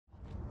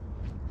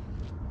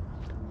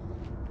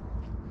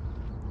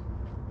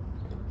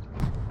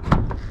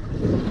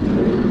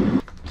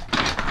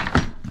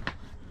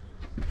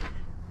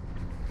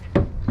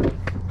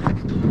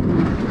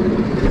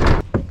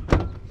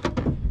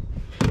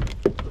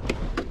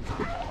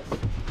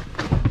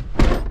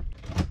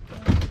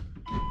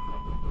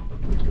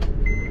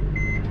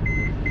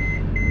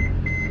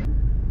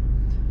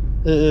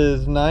It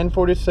is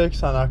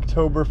 9:46 on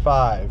October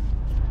 5.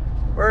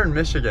 We're in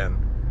Michigan.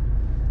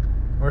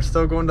 We're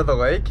still going to the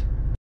lake.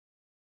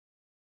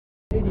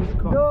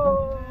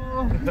 Go!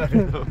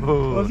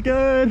 What's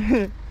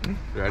good?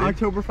 Ready?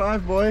 October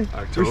 5, boy.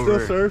 October.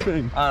 We're still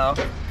surfing. I don't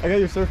know. I got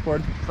your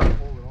surfboard.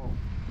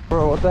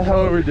 Bro, what the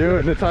hell are we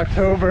doing? It's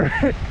October.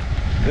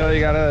 You know, you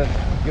gotta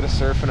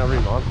surfing every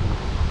month.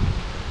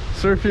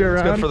 Surf year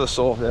It's round. good for the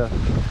soul, yeah.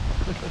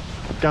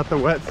 Got the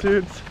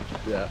wetsuits.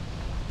 Yeah.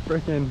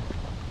 Freaking.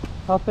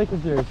 How thick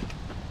is yours?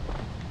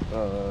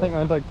 I think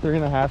mine's like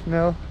 3.5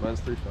 mil.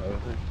 Mine's 3.5, I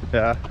think.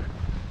 Yeah.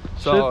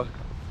 So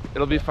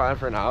it'll be fine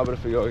for now, but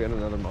if we go again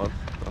another month,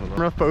 I don't know.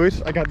 Rough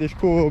boys. I got these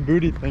cool little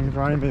booty things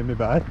Ryan made me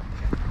buy.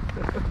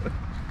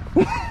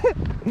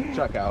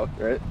 Check out,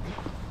 right?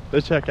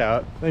 Let's check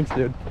out. Thanks,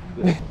 dude.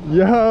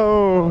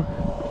 Yo!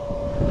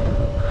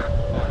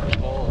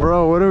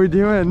 Bro, what are we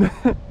doing?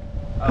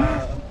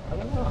 I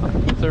don't know.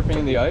 Surfing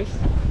in the ice?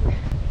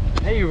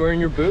 Hey, you're wearing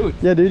your boots.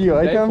 Yeah, dude, you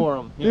like Pay them? for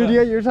 'em. Dude, Yeah. you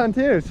got yours on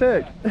too.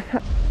 Sick.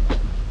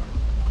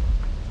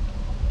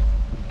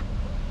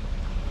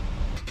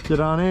 Get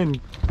on in,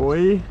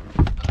 boy.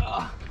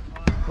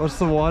 What's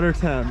the water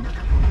temp?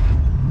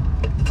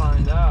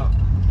 Find out.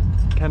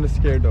 Kind of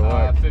scared to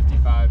walk.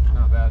 55,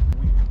 not bad.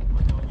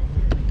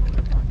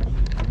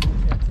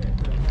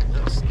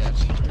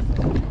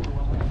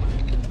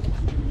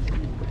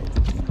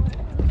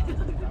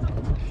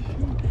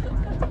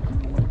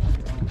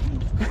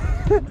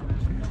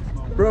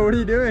 Bro, what are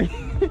you doing?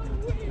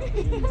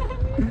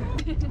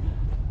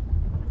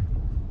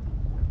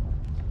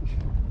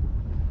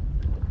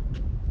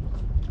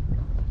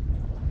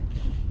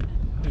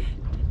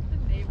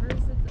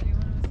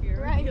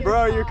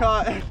 Bro, you're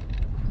caught.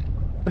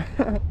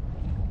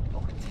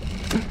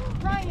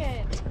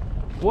 Ryan!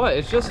 What?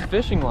 It's just a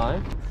fishing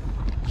line.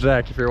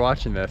 Zach, if you're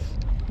watching this,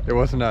 it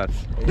wasn't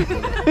us.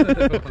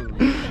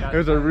 It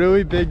was a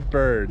really big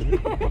bird.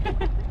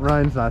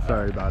 Ryan's not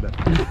sorry about it.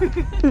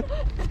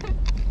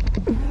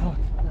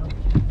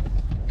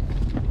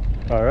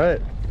 All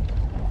right.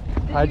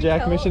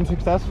 Hijack mission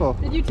successful.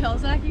 Did you tell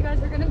Zach you guys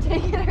were gonna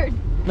take it, or?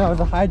 No, it was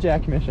a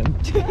hijack mission.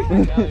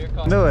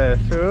 No way.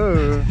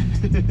 Ooh.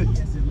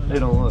 They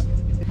don't look.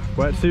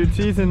 Wetsuit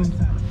season.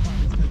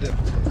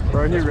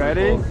 Bro, you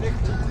ready?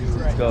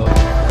 Go.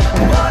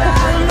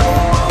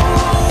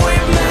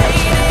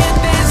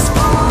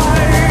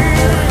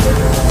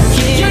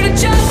 You're the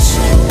judge.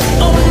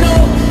 Oh no,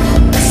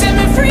 set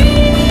me free.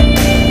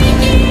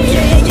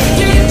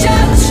 You're the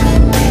judge.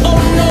 Oh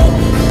no,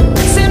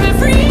 set me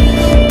free.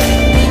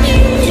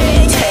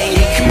 Take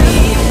me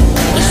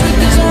with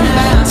this on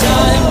bad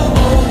time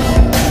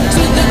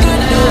to the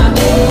good old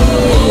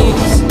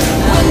days.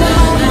 When I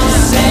was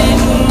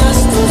saying us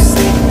to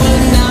sleep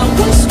when I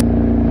was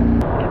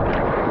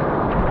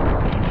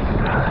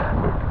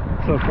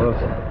So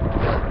close.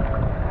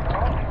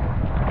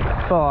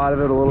 Fell out of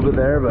it a little bit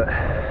there, but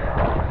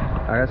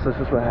I guess that's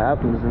just what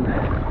happens, and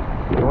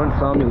you win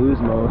some, you lose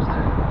most.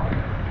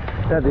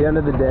 At the end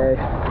of the day,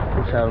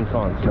 we're just having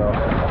fun, so.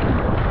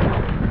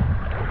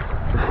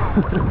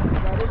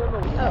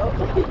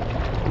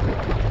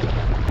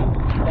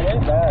 It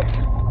ain't bad.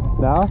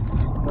 No?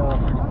 No.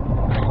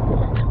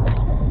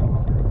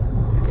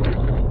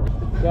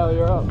 Yeah,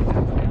 you're up.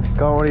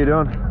 Colin, what are you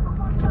doing?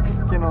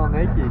 Getting all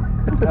naked.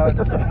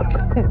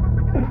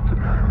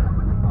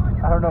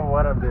 I don't know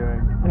what I'm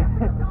doing.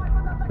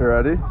 You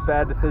ready?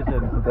 Bad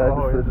decisions. Bad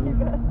Always. decisions.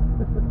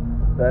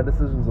 Bad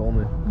decisions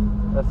only.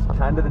 That's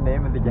kind of the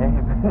name of the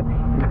game.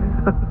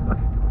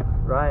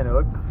 Ryan, it